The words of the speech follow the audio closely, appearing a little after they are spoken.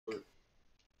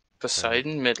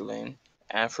Poseidon mid lane,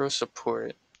 Afro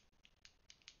support,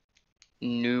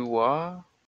 Nuwa.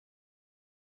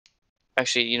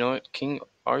 Actually, you know what? King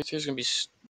Arthur's gonna be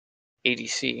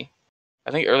ADC.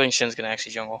 I think Erling Shen's gonna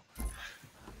actually jungle.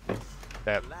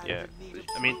 Yeah.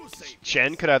 I mean,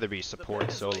 Shen could either be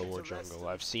support, solo, or jungle.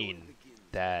 I've seen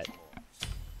that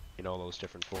in all those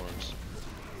different forms.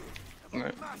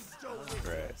 Right.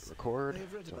 Record.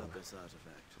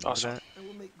 Awesome.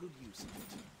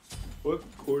 What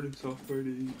recording software do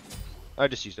you use? I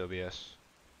just used OBS.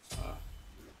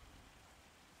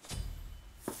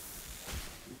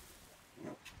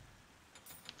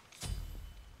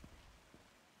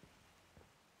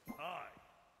 Hi.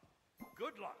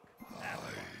 Good luck.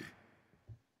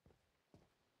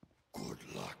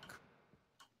 Good luck.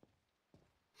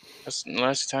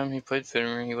 Last time he played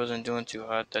Finnery, he wasn't doing too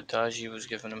hot. That Daji was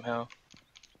giving him hell.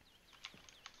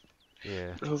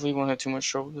 Yeah. But hopefully he won't have too much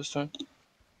trouble this time.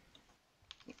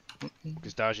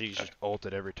 Because Daji just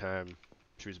ulted every time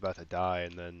she was about to die,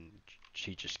 and then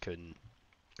she just couldn't.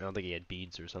 I don't think he had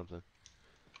beads or something.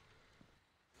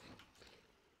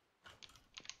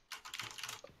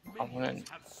 I want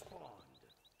to.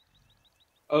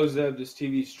 Oh, Zeb, this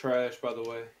TV's trash, by the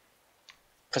way.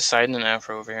 Poseidon and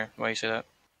Afro over here. Why you say that?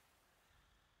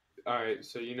 Alright,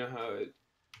 so you know how it...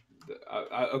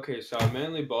 okay, so I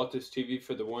mainly bought this TV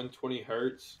for the 120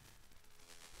 hertz.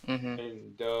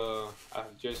 And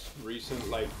I've just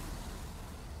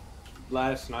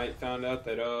last night found out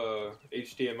that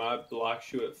HDMI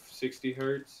blocks you at 60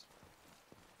 hertz.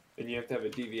 And you have to have a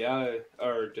DVI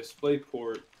or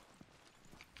DisplayPort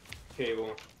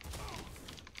cable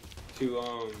to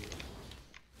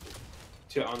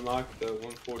unlock the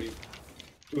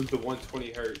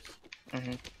 120 hertz.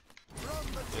 And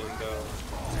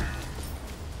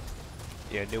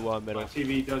yeah, new one middle. My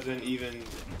TV doesn't even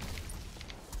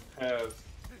have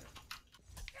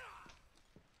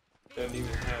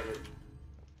it.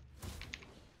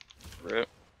 Rip.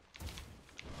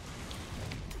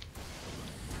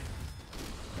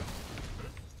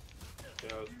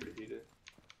 Yeah, I was pretty heated.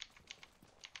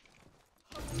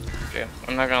 Yeah,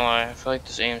 I'm not gonna lie. I feel like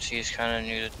this AMC is kind of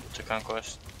new to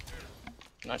Conquest.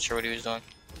 Not sure what he was doing.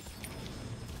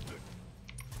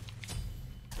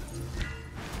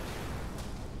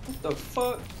 What the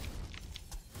fuck?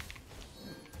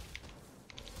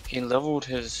 He leveled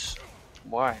his...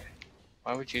 Why?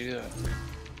 Why would you do that?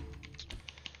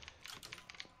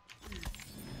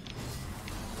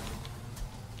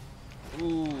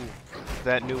 Ooh,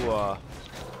 that new Are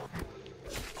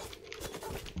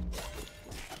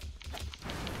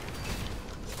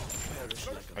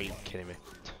you kidding me?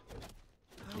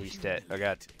 He's dead. I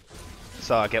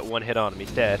get one hit on him.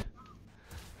 He's dead.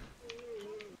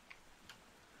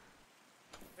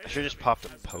 I should have just popped a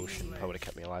potion. That would have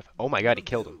kept me alive. Oh my god, he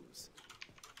killed him.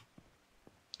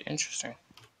 Interesting.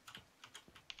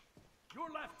 Your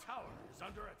left tower is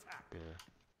under attack. Yeah.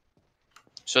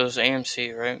 So this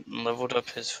AMC, right, leveled up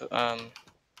his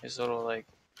little like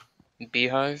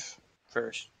beehive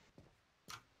first.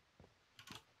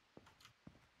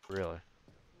 Really?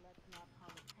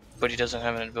 But he doesn't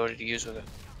have an ability to use with it.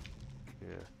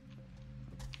 Yeah.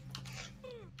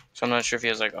 So I'm not sure if he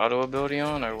has like auto ability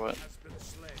on or what.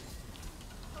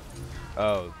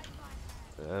 Oh.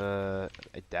 I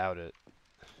doubt it.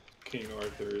 King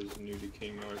Arthur is new to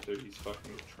King Arthur. He's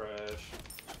fucking trash.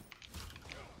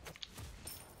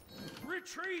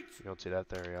 Retreat! You don't see that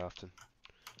very often.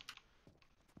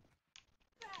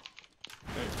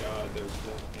 Thank God there's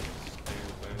nothing.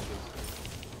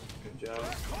 Good job.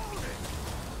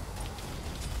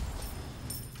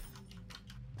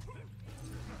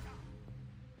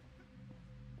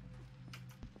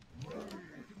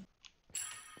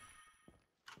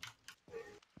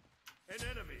 An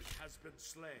enemy has been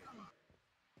slain.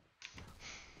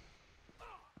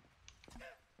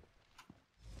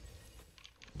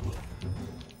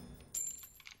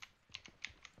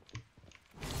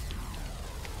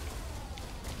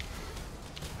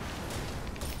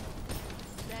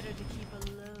 Better to keep a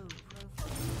low profile.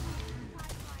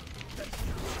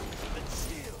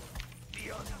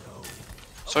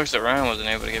 Sucks that Ryan wasn't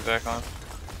able to get back on.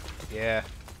 Yeah.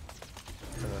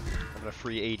 I'm a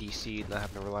free ADC, not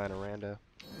having to rely on a rando.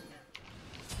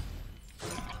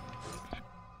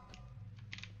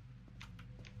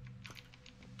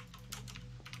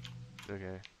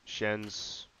 Okay.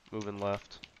 Shen's moving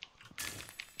left.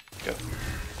 Go.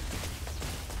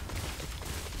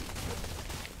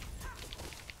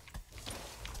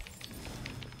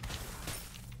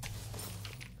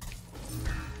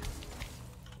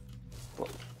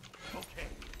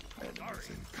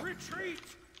 Retreat!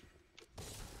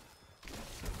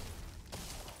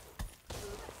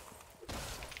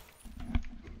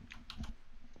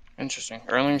 Interesting.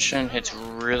 Erling Shen hits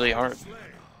really hard.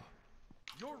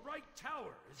 Your right tower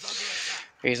is under attack.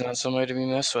 He's not somebody to be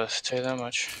messed with, tell you that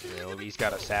much. Yeah, well, he's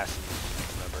got assassins,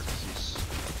 remember, 'cause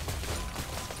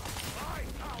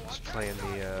he's playing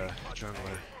the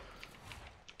jungler.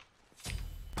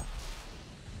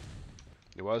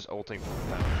 He was ulting for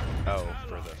them. Oh,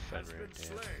 for the Fenrir, yeah.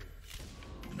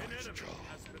 An enemy has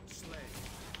been slain.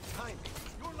 Timing.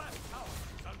 Your left tower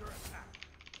is under attack.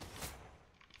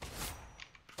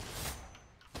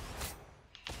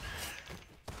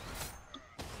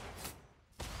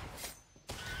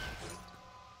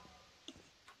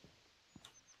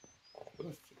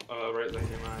 Right lane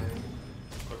in my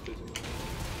left is in my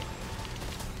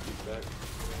he's back.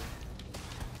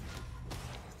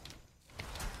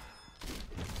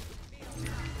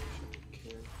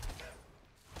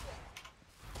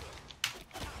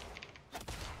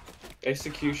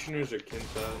 Executioners or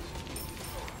Kintas?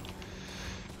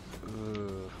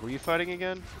 Who are you fighting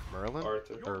again? Merlin?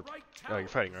 Arthur. Or, oh, you're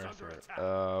fighting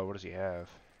Arthur. What does he have?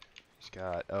 He's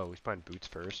got, oh, he's playing boots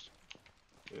first.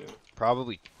 Yeah.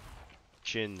 Probably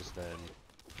Chins then,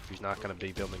 if he's not going to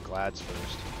be building Glads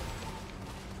first.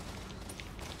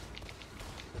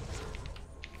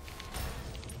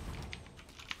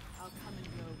 I'll come and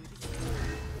go with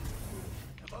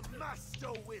you. A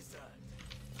master wizard.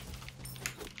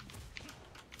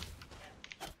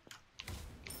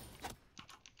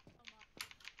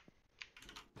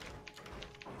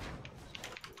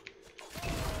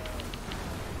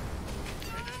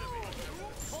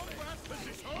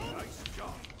 Nice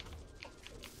job.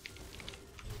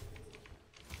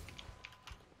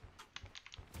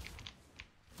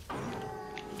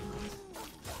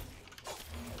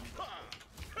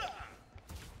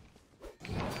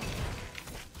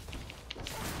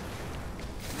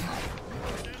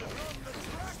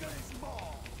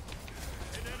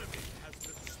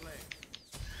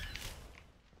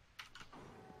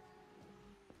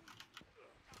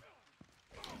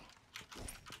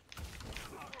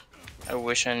 I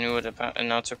wish I knew what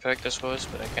announcer pack this was,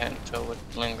 but I can't tell what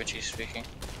language he's speaking.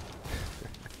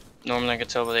 Normally I could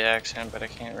tell by the accent, but I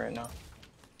can't right now.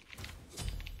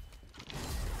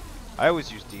 I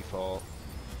always use default.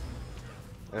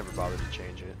 I never bothered to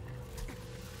change it.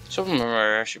 Some of them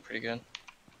are actually pretty good.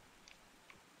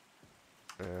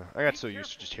 Yeah, I got so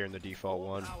used to just hearing the default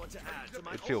one.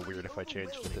 It'd feel weird if I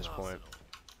changed at this point,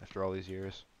 after all these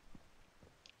years.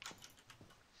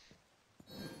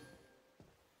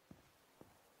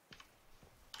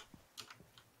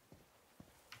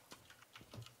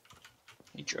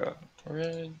 He dropped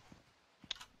red.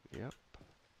 Yep.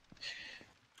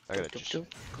 I gotta just clear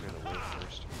the way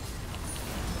first.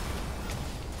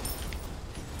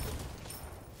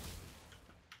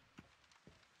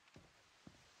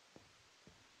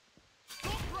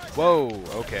 Whoa,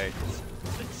 okay.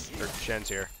 Shen's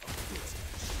here.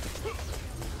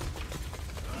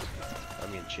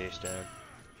 I'm getting chased down.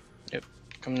 Yep.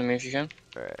 Come to me if you can.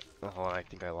 Alright. Oh, hold on, I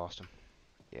think I lost him.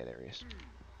 Yeah, there he is.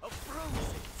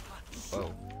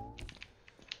 Whoa.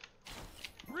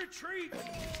 Retreat.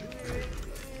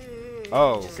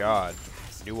 Oh, God.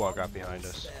 New wall got behind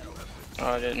us. Oh,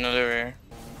 I didn't know they were here.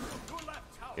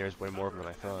 There's way more of them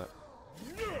than I thought.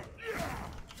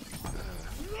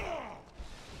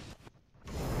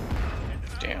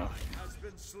 Damn.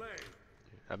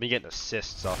 I've been getting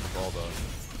assists off of all the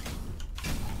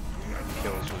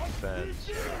kills with defense.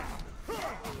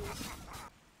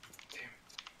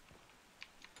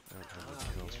 I don't have the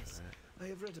kills for that. I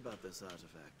have read about this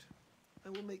artifact. I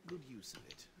will make good use of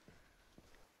it.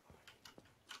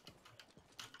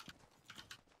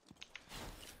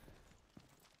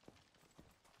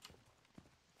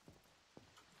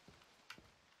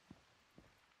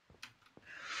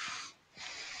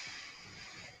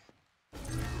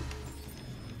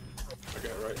 I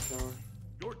got right tower.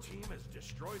 Your team has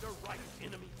destroyed a right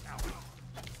enemy tower.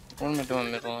 What am I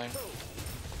doing middle lane?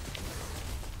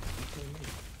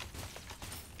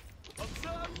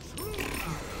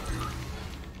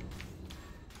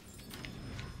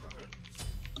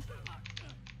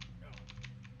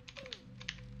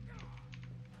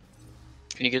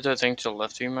 Can you get that thing to the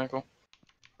left of you, Michael?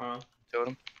 Huh?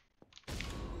 Totem?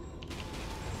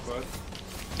 What?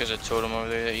 There's a totem over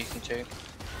there that you can take.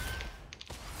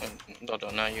 And, no,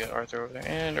 now you got Arthur over there,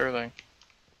 and Erling.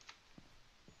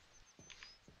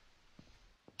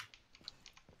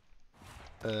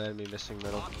 Enemy missing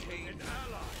middle.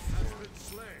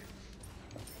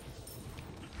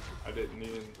 I didn't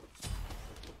even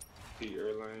see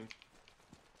Erlang.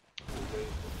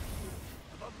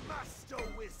 A master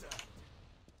wizard.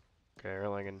 Okay,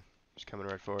 Erlangen is coming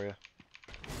right for you.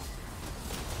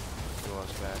 He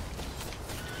lost back.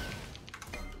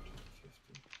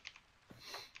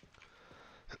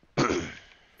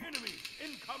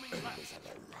 to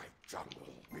the right jungle.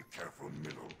 Be careful,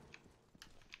 middle.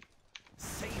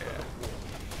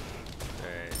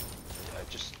 Alright. I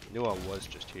just knew I was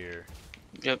just here.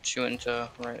 Yep, she went into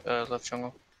left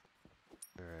jungle.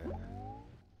 Alright.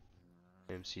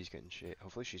 MC's getting shit.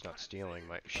 Hopefully she's not stealing.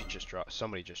 She just dropped.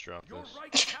 Somebody just dropped Your this.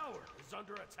 right tower is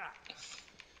under attack.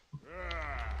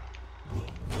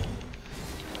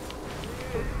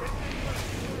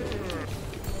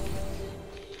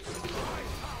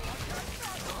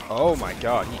 Oh my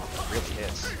god, he really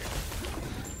hits.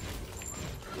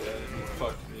 Yeah, he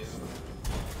fucked me up.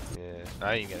 Yeah,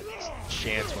 I didn't even get a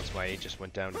chance once my 8 just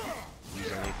went down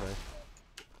using anything.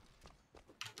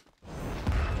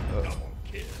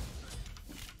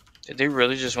 Did they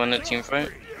really just win the team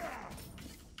fight?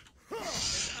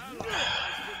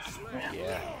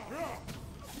 Yeah.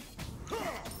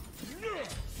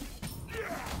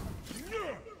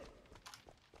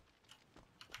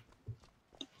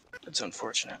 It's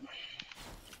unfortunate.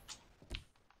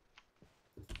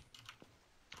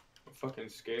 I'm fucking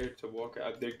scared to walk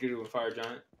out. They're doing Fire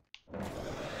Giant. Or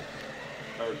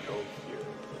Gold Fury.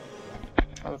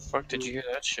 How the fuck did you hear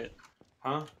that shit?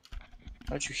 Huh?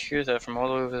 How'd you hear that from all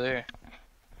the way over there?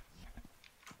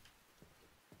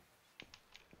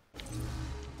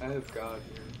 I have God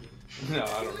here. No,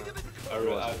 I don't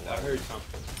know. I heard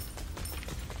something.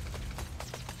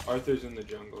 Arthur's in the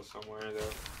jungle somewhere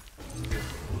though.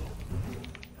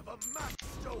 Have a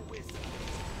master wizard.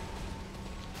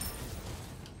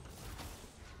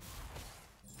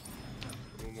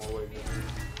 One more way more.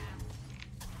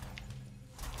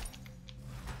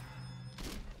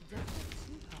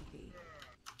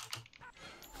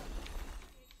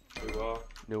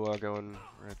 Nua going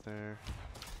right there.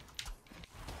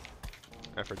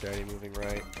 Aphrodite moving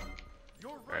right.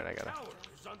 Your Alright, I right gotta. tower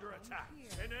is under attack.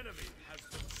 An enemy has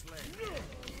been slain.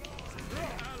 An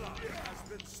ally has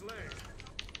been slain.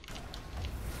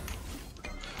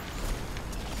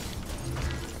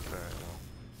 Alright,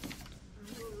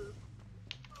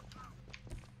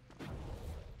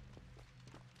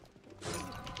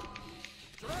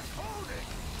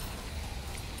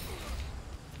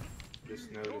 Just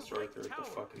noticed Arthur at the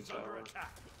fucking tower.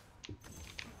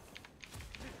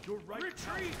 Your right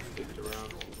retreat. Sticked around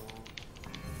too long.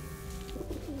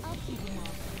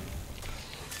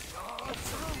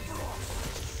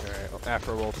 Alright,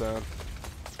 Afro roll down.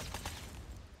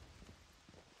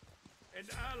 An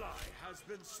ally has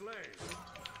been slain.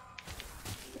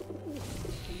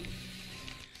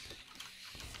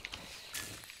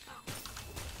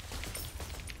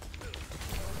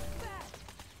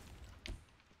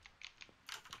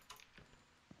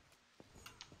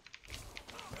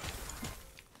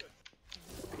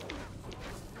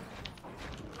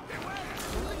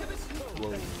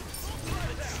 Whoa.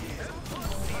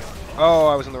 Oh,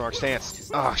 I was in the wrong stance.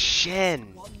 Oh,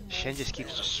 Shen! Shen just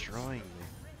keeps destroying me.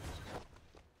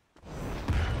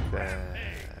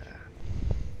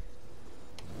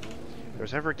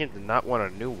 There's ever again to not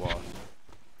want a new wall.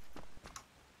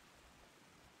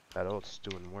 That ult's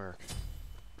doing work.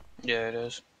 Yeah, it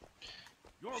is.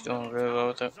 She's doing really well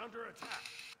with it.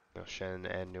 No, Shen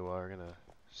and Nua are gonna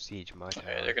siege my tower.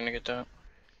 Yeah, they're gonna get that.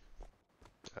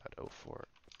 God, oh for it.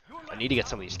 I need to get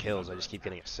some of these kills, I just keep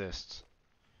getting assists.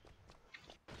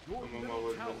 I'm on my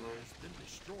way to I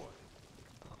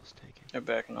was taking. They're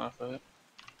backing off of it.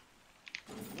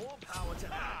 More power to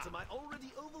add to my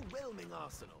already overwhelming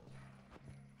arsenal.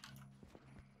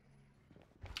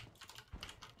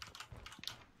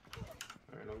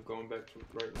 Alright, I'm going back to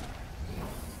right now.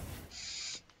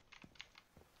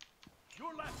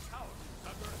 Your left tower is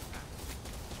under attack.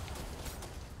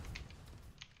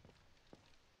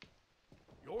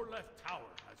 Your left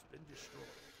tower has been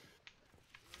destroyed.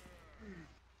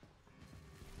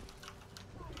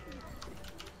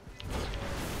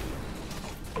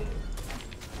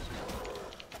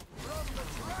 From the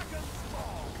dragon's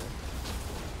fall.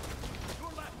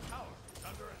 Your left tower is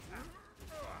under attack.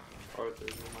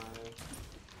 Arthur's in my head.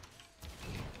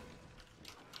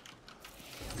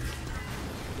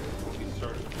 He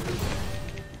started.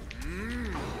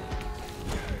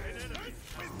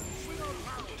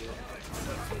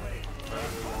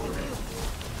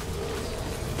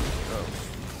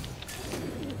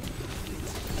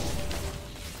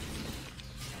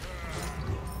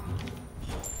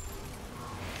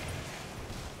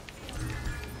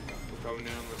 We're coming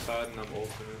in on the side and I'm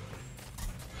ulting it.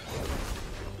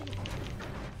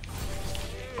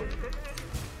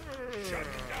 Shut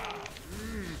down.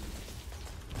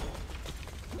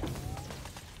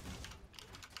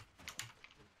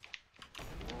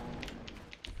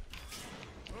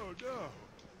 Oh no.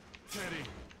 Teddy,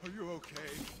 are you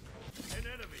okay? An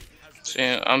enemy has See,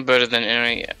 I'm better than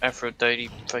any Aphrodite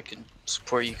fucking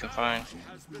support you can find.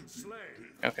 has been slain.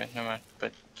 Okay, never mind.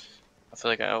 But I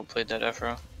feel like I outplayed that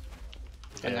Aphro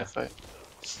in Yeah. that fight.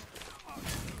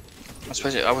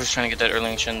 Especially, I was trying to get that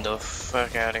Erling Shen the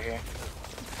fuck out of here.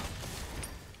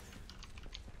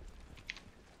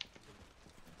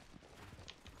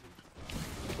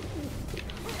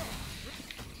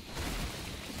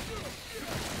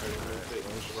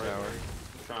 Sour.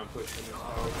 Try and push him in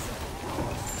power.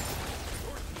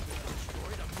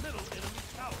 Destroyed a middle enemy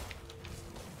tower.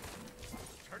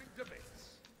 Turning to base.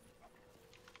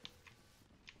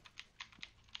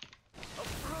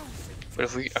 But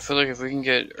if I feel like if we can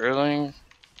get Erling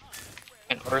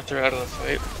and Arthur out of the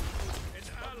fight,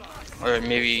 or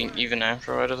maybe even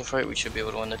Aphro out of the fight, we should be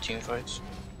able to win the team fights.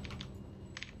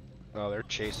 Oh, they're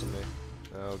chasing me.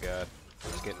 Oh god,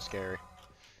 it's getting scary.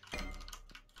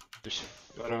 There's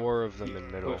But I'm 4 of them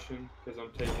in middle. pushing because I'm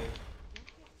taking.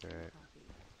 Alright.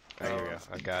 Oh, here we go.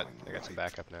 I got some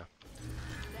backup now.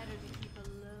 Better to keep a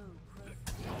low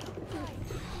profile.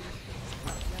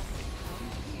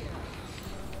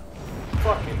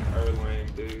 Fucking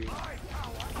Erlang, dude.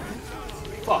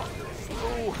 Fuck.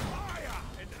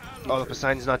 Oh, the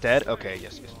Poseidon's not dead? Okay,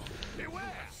 yes.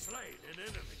 Slain an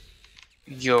enemy.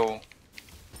 Yo,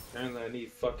 Apparently I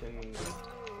need fucking.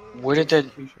 where did that?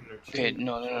 execution or Okay, cheat.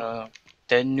 no.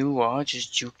 That new wall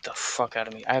just juked the fuck out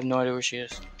of me. I have no idea where she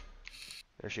is.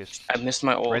 There she is. I missed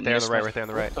my ult. Right there on the missed right, my- right there on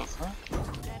the right. What the fuck?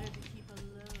 Better to keep a low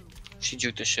profile. She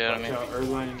juked the shit out of Watch me. out,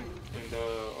 Erlang and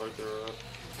Arthur are up.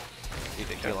 Need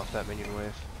to kill off that minion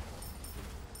wave.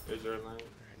 There's Erlang.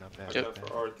 Alright, not bad. Watch Yep. out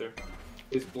for Arthur.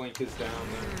 His blink is down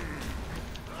there.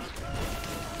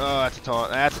 Oh, that's a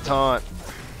taunt. That's a taunt.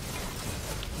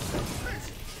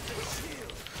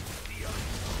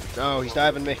 Oh, he's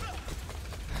diving me.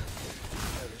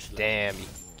 Damn, you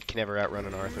can never outrun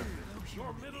an Arthur.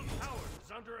 Your middle tower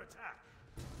is under attack.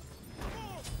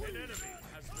 An enemy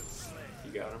has been slain.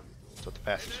 You got him. That's what the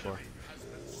pass is for. Has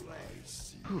been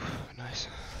slain. Whew, nice.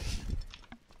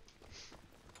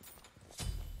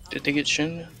 Did they get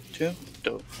Shin too?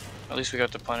 Dope. At least we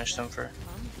got to punish them for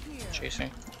Come here.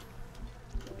 chasing.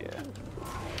 Yeah.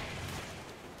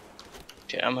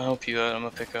 Yeah, I'm gonna help you out. I'm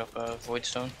gonna pick up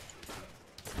Voidstone.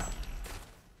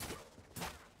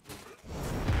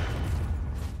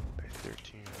 Right,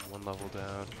 13, 1 level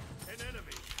down. An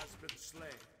enemy has been slain.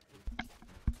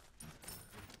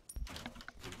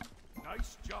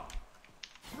 Nice job.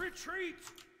 Retreat.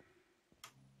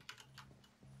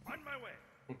 On my way.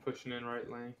 I'm pushing in right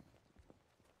lane.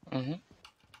 Mm-hmm.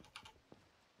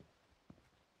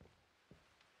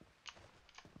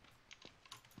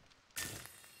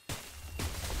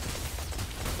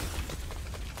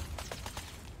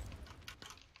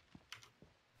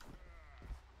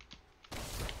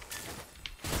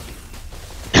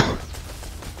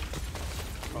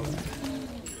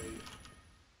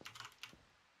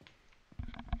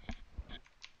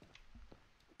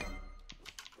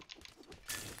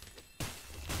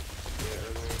 Yeah,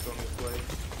 Erlang's on his way.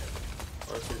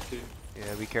 Arthur too.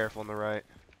 Yeah, be careful on the right.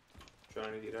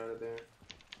 Trying to get out of there.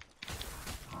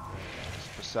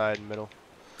 Poseidon middle.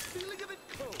 Feeling a bit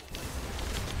cold.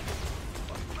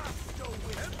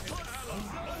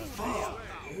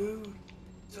 Dude,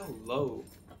 so low.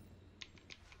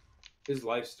 His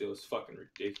lifesteal is fucking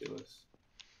ridiculous.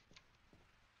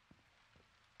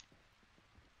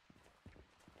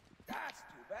 That's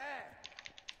too bad.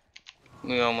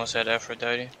 We almost had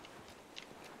Aphrodite.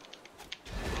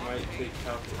 He might take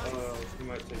he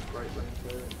might take right lane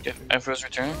there. Yep, Aphro's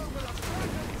return.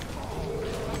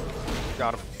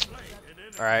 Got him.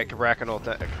 Alright, Kraken ult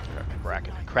down.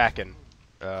 Kraken.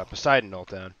 Poseidon ult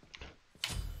down.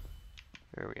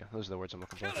 There we go. Those are the words I'm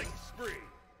looking for. Killing spree.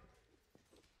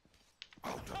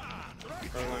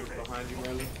 Erlang's behind you,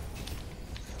 Merlin.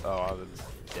 Oh, I'm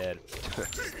dead.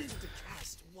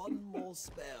 Cast one more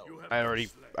spell. You have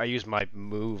I used my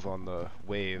move on the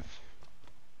wave.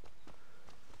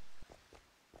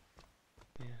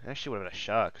 Yeah, actually would have been a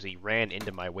shot because he ran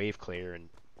into my wave clear and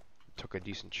took a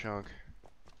decent chunk.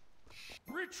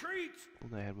 retreat.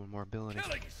 And I had one more ability.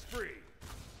 Killing spree.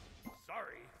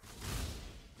 Sorry.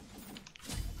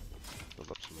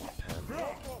 Build up some more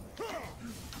pen.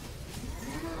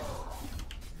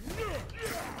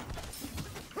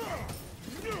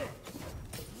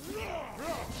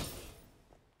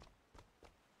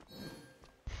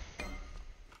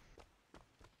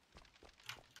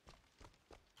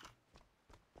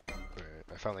 Alright,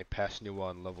 I finally passed new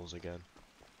on levels again.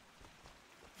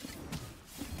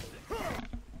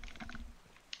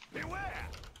 Beware.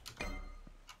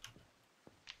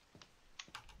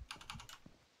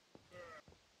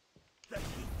 The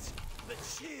heat, the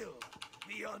chill,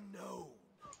 unknown.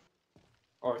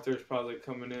 Arthur's probably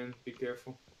coming in. Be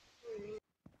careful.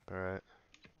 Alright.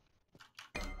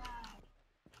 An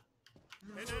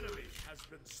enemy has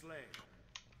been slain.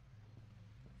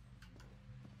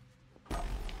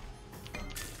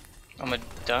 I'ma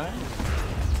die?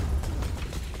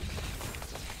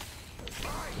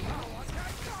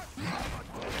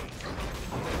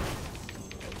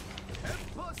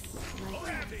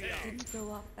 Didn't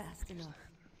go up fast enough.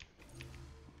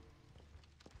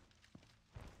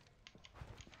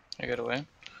 I got away.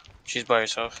 She's by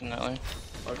herself in that lane.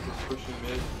 Arthur's pushing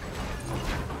mid.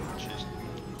 She's...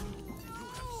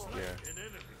 Yeah.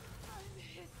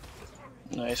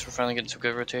 Nice, we're finally getting some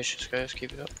good rotations, guys.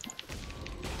 Keep it up.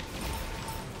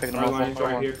 Picking them Our up one line's by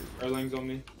right one. here. Our line's on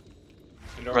me.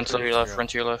 And Run to Arthur- your left, run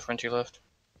to your left, run to your left.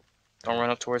 Don't run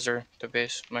up towards the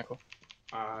base, Michael.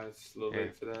 Ah, it's a little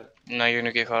late for that. Now you're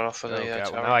gonna get caught off of Oh, the God.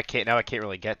 tower. Well, now I can't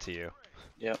really get to you.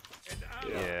 Yep. Yeah.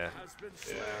 Yeah. Yeah,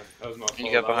 that was my fault.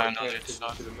 You got behind I us, wasn't paying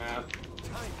attention to the map.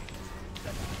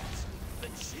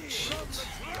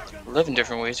 11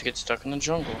 different ways to get stuck in the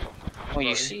jungle. Well,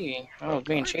 you see, I was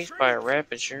being chased by a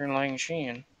rapid Sharon Lang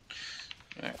Shan.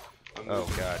 Oh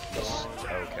God.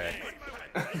 Okay.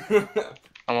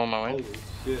 I'm on my way. Holy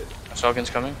shit. Saugon's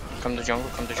coming. Come to jungle,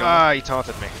 come to jungle. Ah, he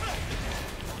taunted me.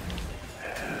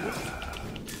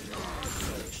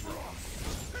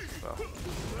 Well.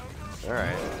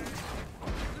 Alright. I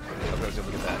was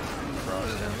able to get that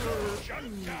cross down.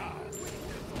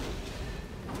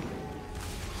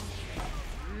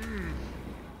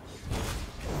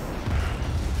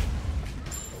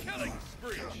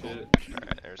 Shit.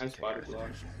 Alright, there's a Nice body ticker. block.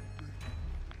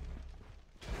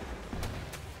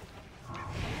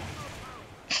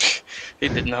 He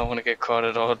did not want to get caught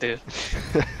at all, dude.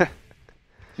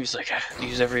 He was like, I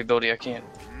use every ability I can.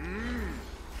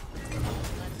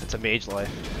 It's a mage life.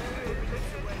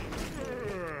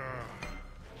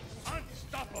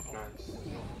 Unstoppable. Nice.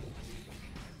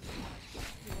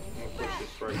 I'm gonna push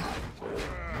this right.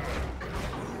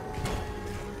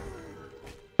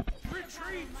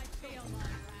 Retreat.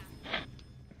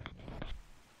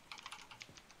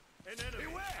 An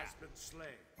enemy has been slain.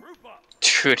 Group up.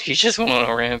 Dude, he just went on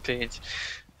a rampage.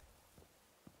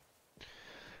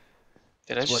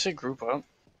 Did I just What? say group up?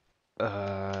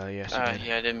 Yes, you did.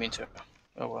 Yeah, I didn't mean to.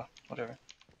 Oh well, whatever.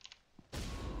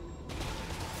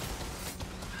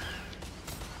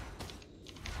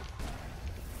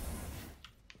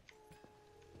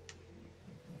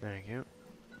 Thank you.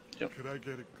 Could I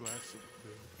get a glass of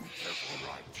milk?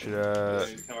 Should,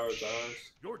 Enemy tower's ours.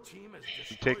 Your team has you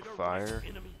destroyed take a fire?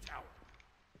 enemy tower.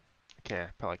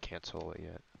 Probably can't solo it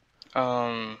yet.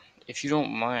 If you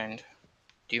don't mind,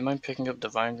 do you mind picking up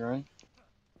Divine Rune?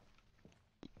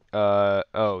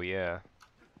 Oh yeah.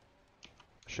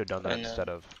 Should've done that And, instead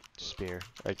of spear.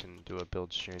 I can do a build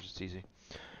exchange, it's easy.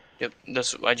 Yep,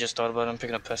 that's I just thought about it. I'm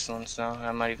picking up Pestilence now.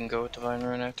 I might even go with Divine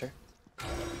Rune after.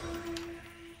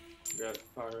 Got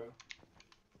pyro.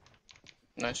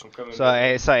 Nice. I'm coming So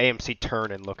back. I saw AMC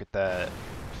turn and look at that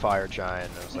fire giant,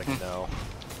 and I was like, no.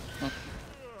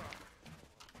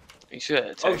 You see that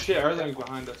attack? Oh shit, our lane's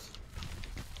behind us.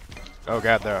 Oh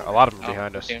God, there are a lot of them Oh,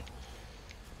 behind us. okay.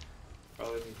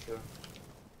 Probably need to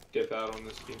dip out on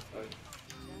this team fight.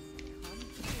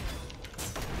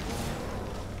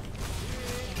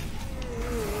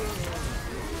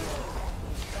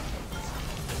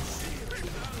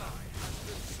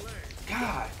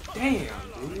 God damn,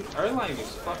 dude. Our lane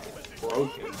is fucking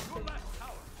broken.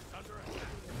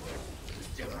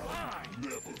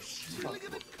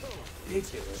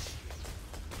 Ridiculous.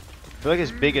 I feel like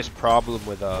his biggest problem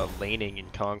with laning in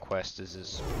Conquest is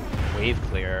his wave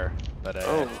clear, but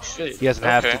Oh shit. he doesn't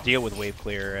have Okay. to deal with wave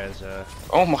clear as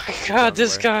Oh my god,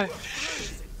 this guy!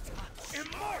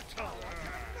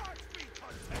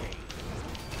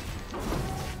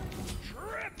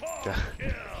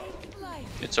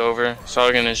 It's over.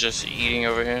 Saugon is just eating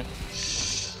over here.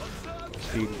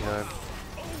 feeding time.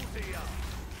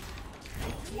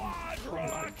 Oh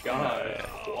my god.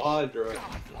 Quadra.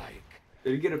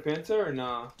 Did he get a Penta or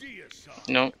nah?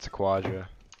 Nope. It's a Quadra.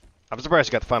 I'm surprised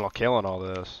he got the final kill on all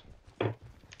this.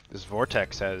 This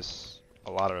Vortex has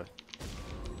a lot of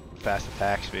fast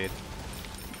attack speed.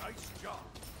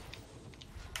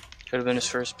 Could have been his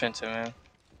first Penta, man.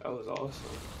 That was awesome.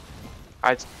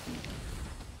 I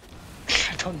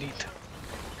don't need to.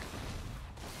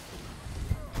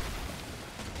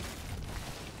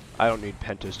 I don't need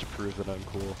pentas to prove that I'm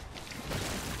cool.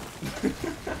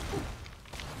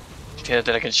 Yeah,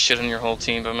 that I can shit on your whole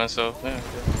team by myself. Yeah,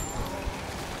 okay.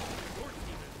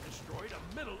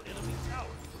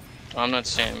 I'm not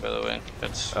saying, by the way.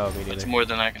 That's Oh, me that's neither. more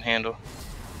than I can handle.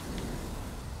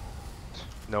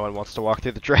 no one wants to walk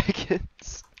through the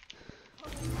dragons.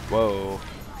 Whoa.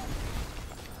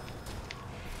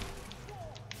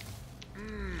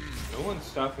 No one's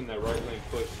stopping that right lane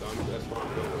push, so that's why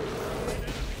I'm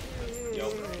going.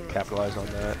 Yep. Capitalize on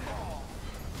that.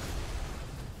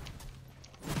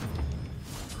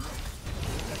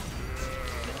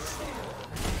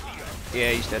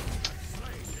 Yeah, he's dead.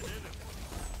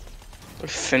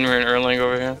 Finra and Erling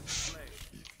over here.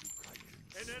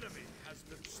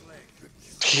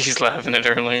 He's laughing at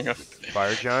Erling.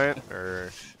 Fire Giant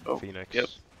or Oh, Phoenix? yep.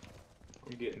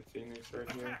 I'm getting Phoenix right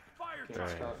here. Can't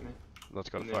Alright. stop me. Let's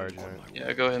go to And Fire then- Giant.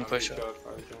 Yeah, go ahead and I'm push gonna it. go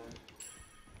Fire Giant.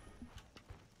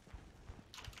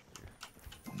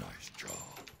 Nice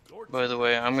job. By the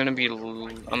way, I'm gonna be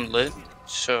I'm lit,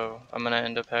 so I'm gonna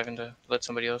end up having to let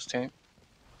somebody else tank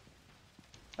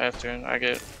after I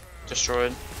get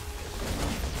destroyed.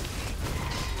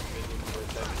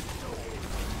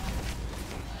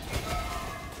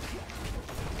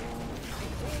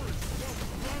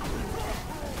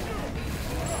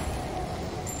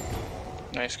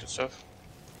 Nice, good stuff.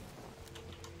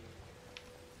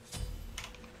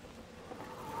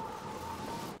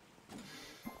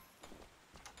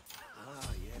 Ah,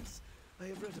 yes. I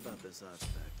have read about this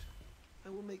artifact. I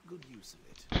will make good use of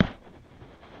it.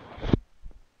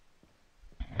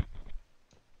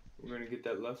 We're gonna get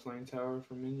that left lane tower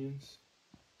for minions.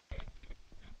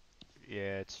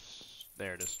 Yeah, it's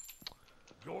there. It is.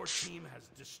 Your team has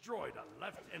destroyed a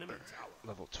left enemy tower.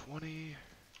 Level 20.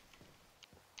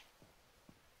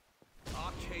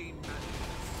 Arcane magic.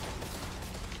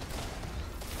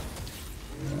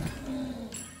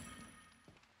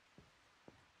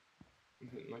 I'm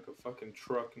hitting like a fucking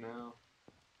truck now.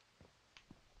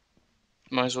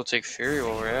 Might as well take Fury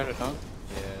while we're at it, huh?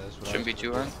 Yeah, that's what Shouldn't be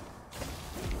too hard.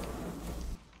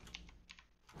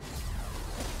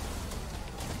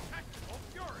 Tactical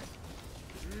fury.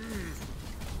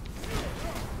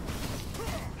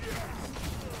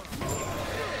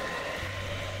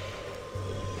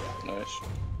 Nice.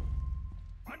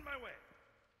 On my way.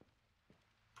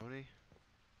 20.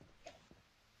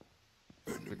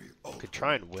 Enemy Could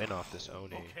try and win off this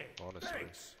Oni, Okay. honestly.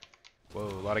 Thanks. Whoa,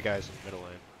 a lot of guys in the middle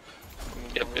lane.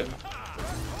 Yep, yep.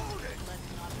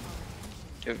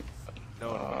 Dude, No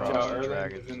one Watch across Watch out, the Erling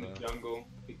dragons, is in the though. jungle.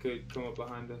 He could come up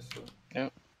behind us.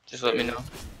 So. just let me know.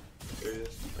 There he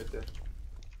is, right there.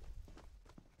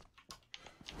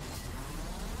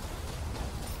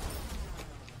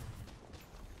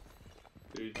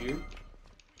 Dude, you?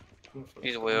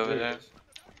 He's way over there. he is.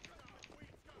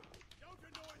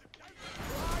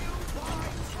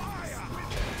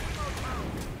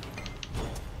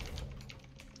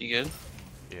 You good?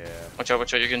 Yeah, Watch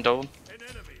out, you're getting doubled. An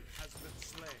enemy has been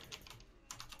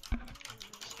slain.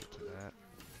 let's get to that.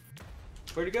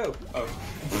 Where'd he go?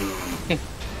 Oh.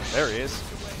 There he is.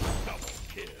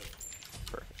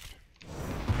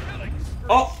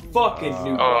 Oh, fucking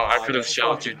new. Oh, I could have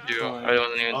shelled you, dude. I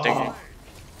wasn't even thinking. Oh.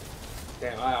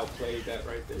 Damn, I outplayed that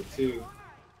right there, too.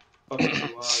 Fucking new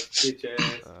bitch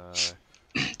ass.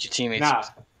 Your teammates. Nah.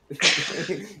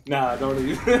 Nah, don't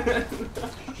even.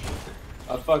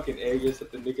 I fucking Aegis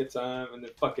at the nick of time and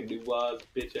then fucking new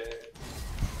bitch ass.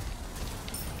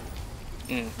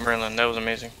 Merlin, that was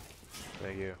amazing.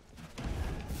 Thank you.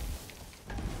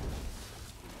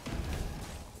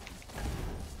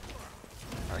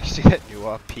 Oh, you see that new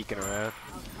off peeking around?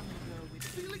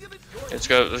 This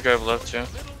guy left too. Yeah,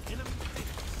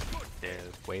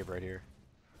 there's wave right here.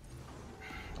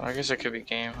 I guess it could be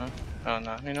game, huh? Oh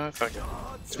no, you know what? Fuck it.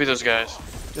 Let's be those guys.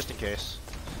 Just in case.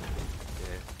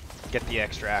 Yeah. Get the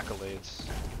extra accolades.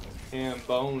 Ham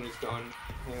Bone is gone.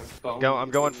 Ham Bone.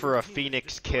 I'm going for a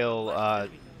Phoenix kill,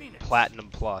 Platinum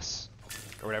Plus.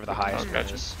 Or whatever the highest one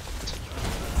gotcha. is.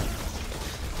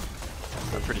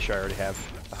 I'm pretty sure I already have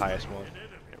the highest one.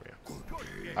 There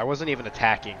we go. I wasn't even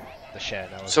attacking the shed.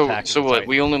 I was attacking So the what? Titan.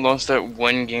 We only lost that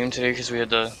one game today because we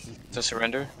had to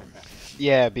surrender.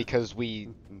 Yeah, because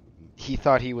he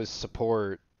thought he was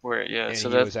support, Where yeah, and so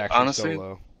he that was actually honestly,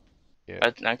 solo.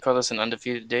 I call this an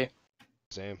undefeated day.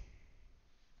 Same.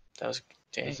 That was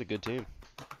dang, This is a good team.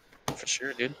 for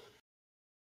sure, dude.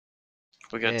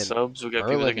 We got Man, subs. We got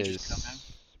people that Merlin can just come in.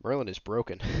 Merlin is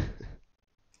broken.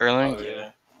 Erling, Oh,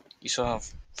 yeah. You saw how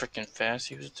freaking fast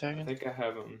he was I attacking. think I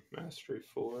have him mastery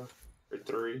 4 or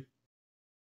 3.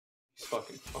 He's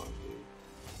fucking fun, dude.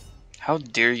 How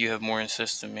dare you have more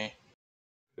assists than me,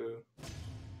 Who?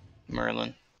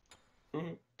 Merlin?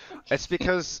 That's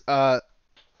because like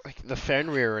the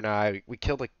Fenrir and I, we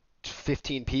killed like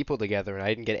 15 people together, and I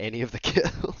didn't get any of the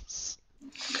kills.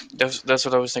 That's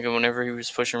what I was thinking. Whenever he was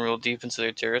pushing real deep into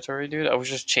their territory, dude, I was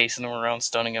just chasing him around,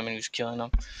 stunning him, and he was killing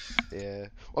them. Yeah.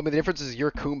 Well, I mean, the difference is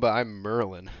you're Kumba, I'm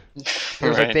Merlin. It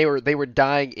was like Right. they were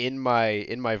dying in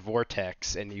my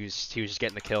vortex, and he was just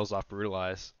getting the kills off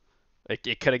Brutalize. Like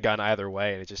it could have gone either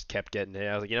way, and it just kept getting hit.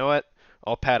 I was like, you know what?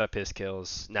 I'll pad up his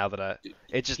kills now that I.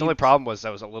 It's just the He, only problem was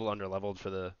I was a little underleveled for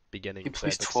the beginning. he Because I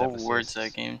had placed like 12 7 wards that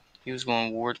assists. game. He was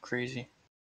going ward crazy.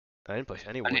 I didn't place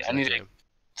any I need, wards I that need to game.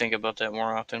 think about that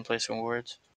more often, placing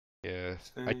wards. Yeah,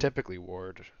 I Same. typically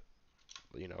ward,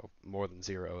 more than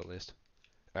 0 at least.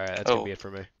 All right, that's gonna Oh, be it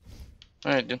for me.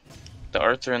 alright, dude. The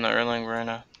Arthur and the Erling were in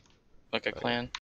a Oh, yeah. clan.